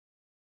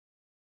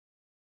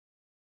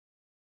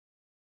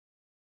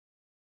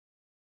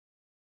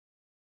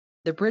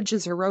The bridge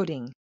is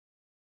eroding.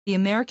 The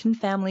American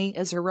family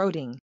is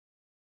eroding.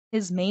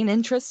 His main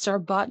interests are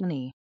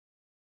botany.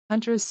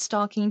 Hunters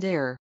stalking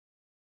deer.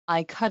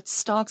 I cut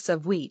stalks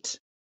of wheat.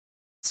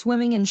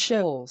 Swimming in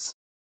shoals.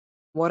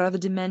 What are the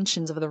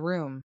dimensions of the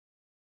room?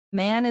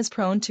 Man is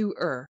prone to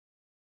err.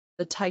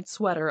 The tight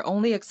sweater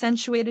only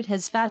accentuated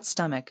his fat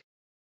stomach.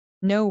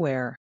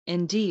 Nowhere,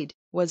 indeed,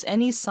 was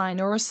any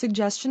sign or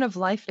suggestion of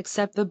life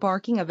except the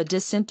barking of a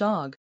distant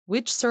dog,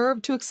 which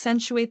served to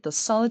accentuate the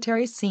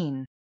solitary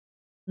scene.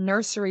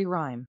 Nursery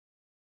rhyme.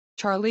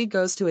 Charlie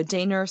goes to a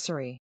day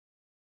nursery.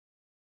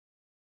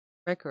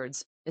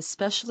 Records,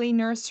 especially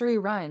nursery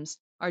rhymes,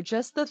 are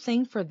just the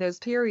thing for those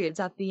periods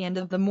at the end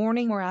of the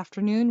morning or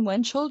afternoon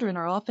when children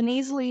are often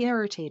easily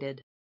irritated.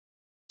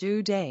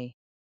 Due day.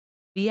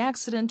 The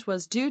accident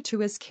was due to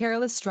his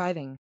careless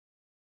driving.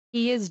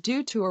 He is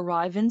due to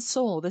arrive in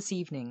Seoul this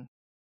evening.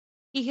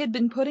 He had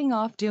been putting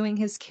off doing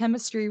his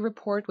chemistry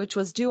report, which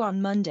was due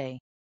on Monday.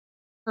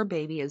 Her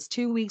baby is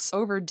 2 weeks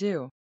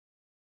overdue.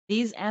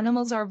 These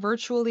animals are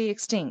virtually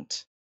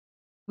extinct.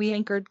 We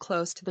anchored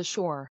close to the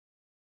shore.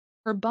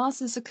 Her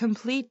boss is a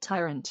complete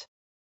tyrant.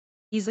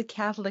 He's a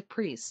Catholic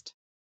priest.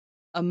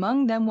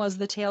 Among them was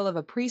the tale of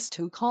a priest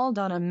who called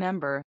on a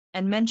member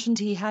and mentioned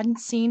he hadn't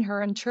seen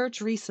her in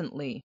church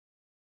recently.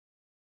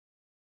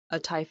 A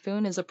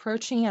typhoon is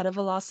approaching at a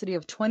velocity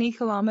of 20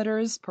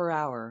 kilometers per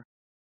hour.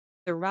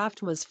 The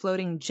raft was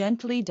floating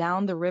gently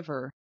down the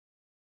river.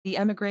 The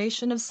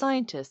emigration of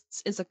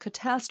scientists is a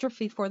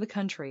catastrophe for the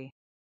country.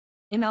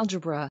 In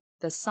algebra,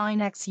 the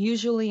sign X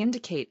usually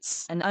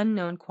indicates an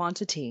unknown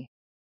quantity.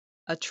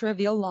 A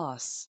trivial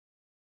loss.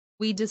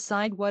 We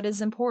decide what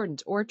is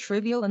important or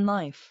trivial in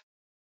life.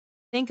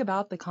 Think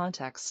about the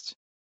context.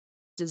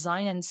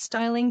 Design and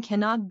styling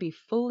cannot be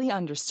fully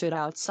understood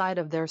outside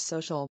of their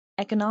social,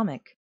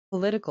 economic,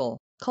 political,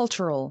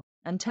 cultural,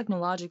 and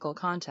technological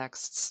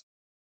contexts.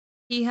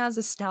 He has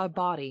a stout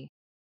body.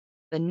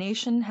 The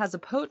nation has a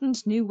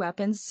potent new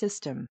weapons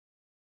system.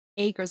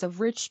 Acres of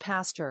rich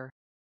pasture.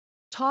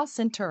 Toss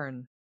and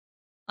turn.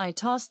 I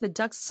tossed the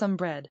ducks some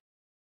bread.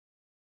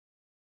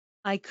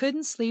 I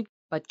couldn't sleep,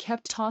 but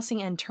kept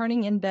tossing and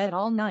turning in bed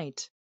all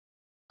night.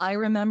 I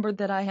remembered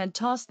that I had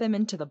tossed them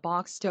into the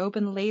box to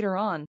open later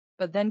on,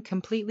 but then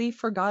completely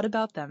forgot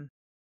about them.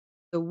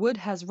 The wood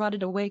has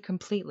rotted away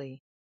completely.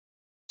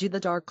 Do the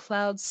dark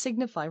clouds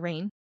signify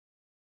rain?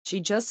 She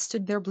just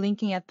stood there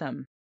blinking at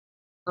them.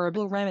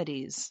 Herbal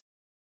remedies.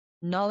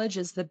 Knowledge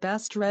is the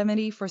best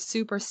remedy for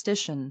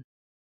superstition.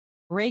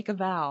 Break a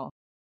vow.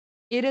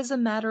 It is a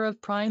matter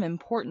of prime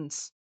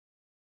importance.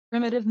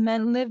 Primitive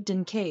men lived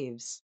in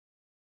caves.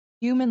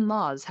 Human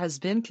laws has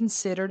been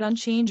considered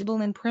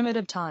unchangeable in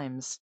primitive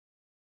times.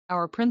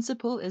 Our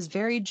principal is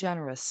very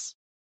generous.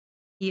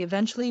 He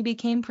eventually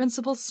became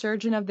principal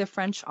surgeon of the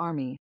French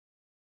army.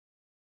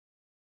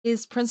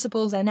 His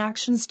principles and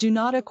actions do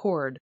not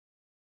accord.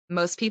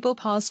 Most people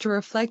pause to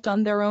reflect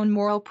on their own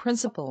moral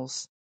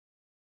principles.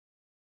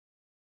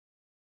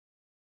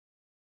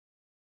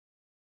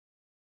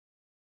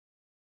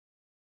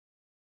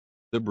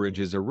 The bridge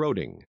is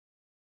eroding.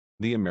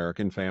 The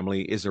American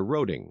family is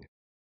eroding.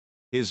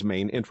 His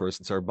main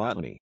interests are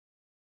botany.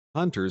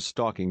 Hunters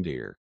stalking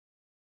deer.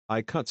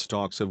 I cut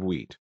stalks of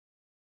wheat.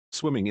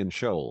 Swimming in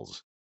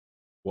shoals.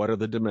 What are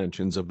the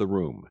dimensions of the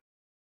room?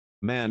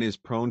 Man is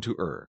prone to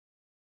err.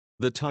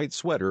 The tight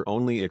sweater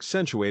only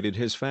accentuated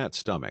his fat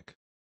stomach.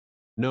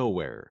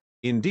 Nowhere,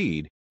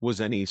 indeed,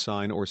 was any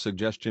sign or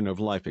suggestion of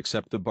life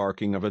except the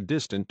barking of a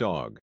distant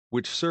dog,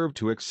 which served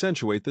to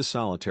accentuate the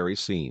solitary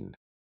scene.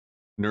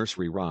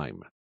 Nursery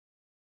rhyme.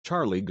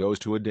 Charlie goes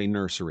to a day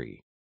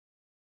nursery.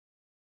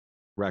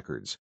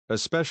 Records,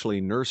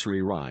 especially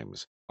nursery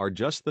rhymes, are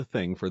just the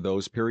thing for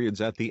those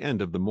periods at the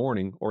end of the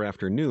morning or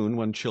afternoon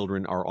when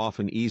children are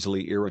often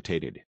easily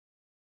irritated.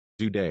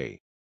 Due day.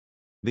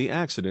 The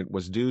accident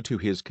was due to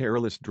his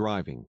careless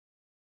driving.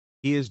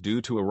 He is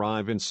due to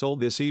arrive in Seoul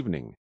this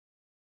evening.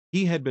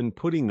 He had been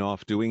putting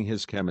off doing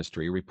his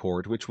chemistry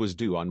report, which was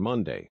due on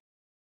Monday.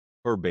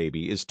 Her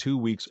baby is 2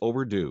 weeks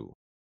overdue.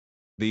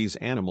 These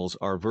animals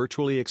are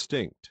virtually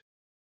extinct.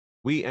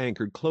 We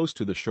anchored close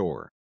to the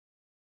shore.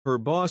 Her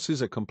boss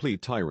is a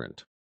complete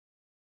tyrant.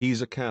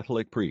 He's a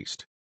Catholic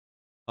priest.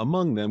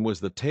 Among them was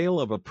the tale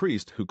of a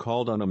priest who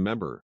called on a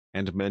member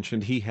and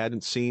mentioned he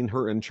hadn't seen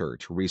her in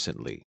church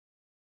recently.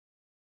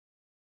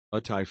 A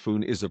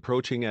typhoon is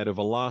approaching at a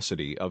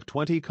velocity of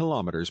 20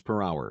 kilometers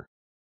per hour.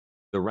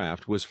 The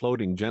raft was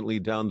floating gently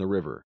down the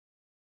river.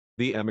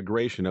 The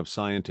emigration of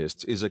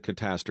scientists is a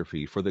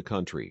catastrophe for the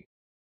country.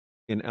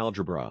 In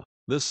algebra,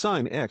 the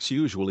sign X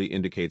usually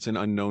indicates an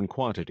unknown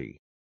quantity.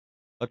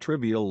 A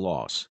trivial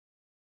loss.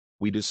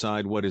 We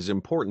decide what is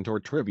important or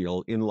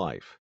trivial in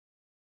life.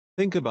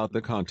 Think about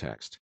the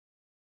context.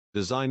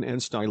 Design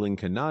and styling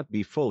cannot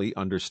be fully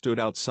understood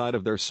outside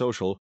of their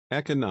social,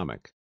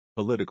 economic,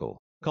 political,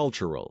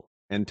 cultural,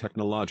 and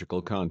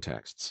technological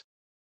contexts.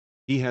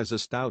 He has a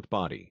stout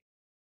body.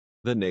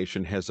 The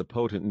nation has a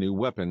potent new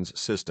weapons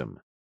system.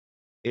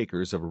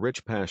 Acres of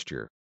rich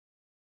pasture.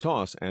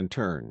 Toss and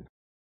turn.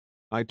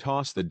 I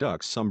toss the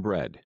ducks some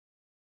bread.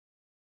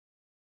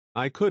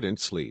 I couldn't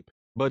sleep,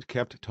 but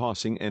kept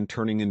tossing and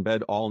turning in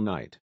bed all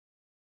night.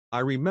 I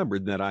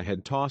remembered that I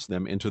had tossed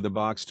them into the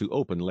box to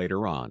open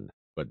later on,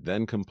 but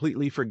then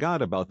completely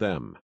forgot about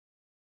them.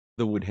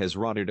 The wood has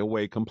rotted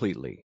away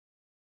completely.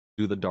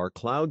 Do the dark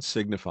clouds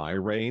signify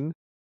rain?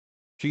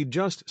 She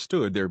just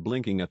stood there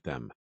blinking at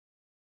them.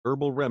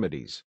 Herbal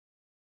remedies.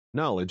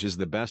 Knowledge is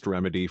the best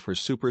remedy for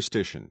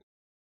superstition.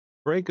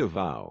 Break a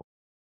vow.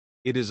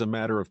 It is a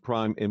matter of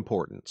prime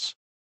importance.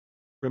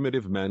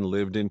 Primitive men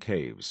lived in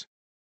caves.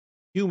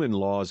 Human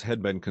laws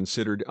had been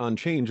considered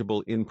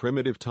unchangeable in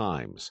primitive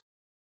times.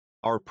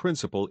 Our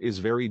principal is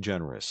very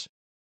generous.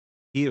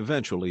 He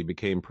eventually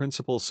became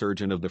principal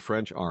surgeon of the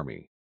French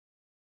army.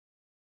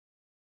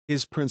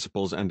 His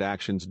principles and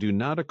actions do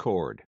not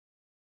accord.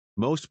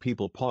 Most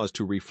people pause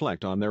to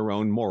reflect on their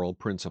own moral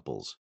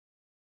principles.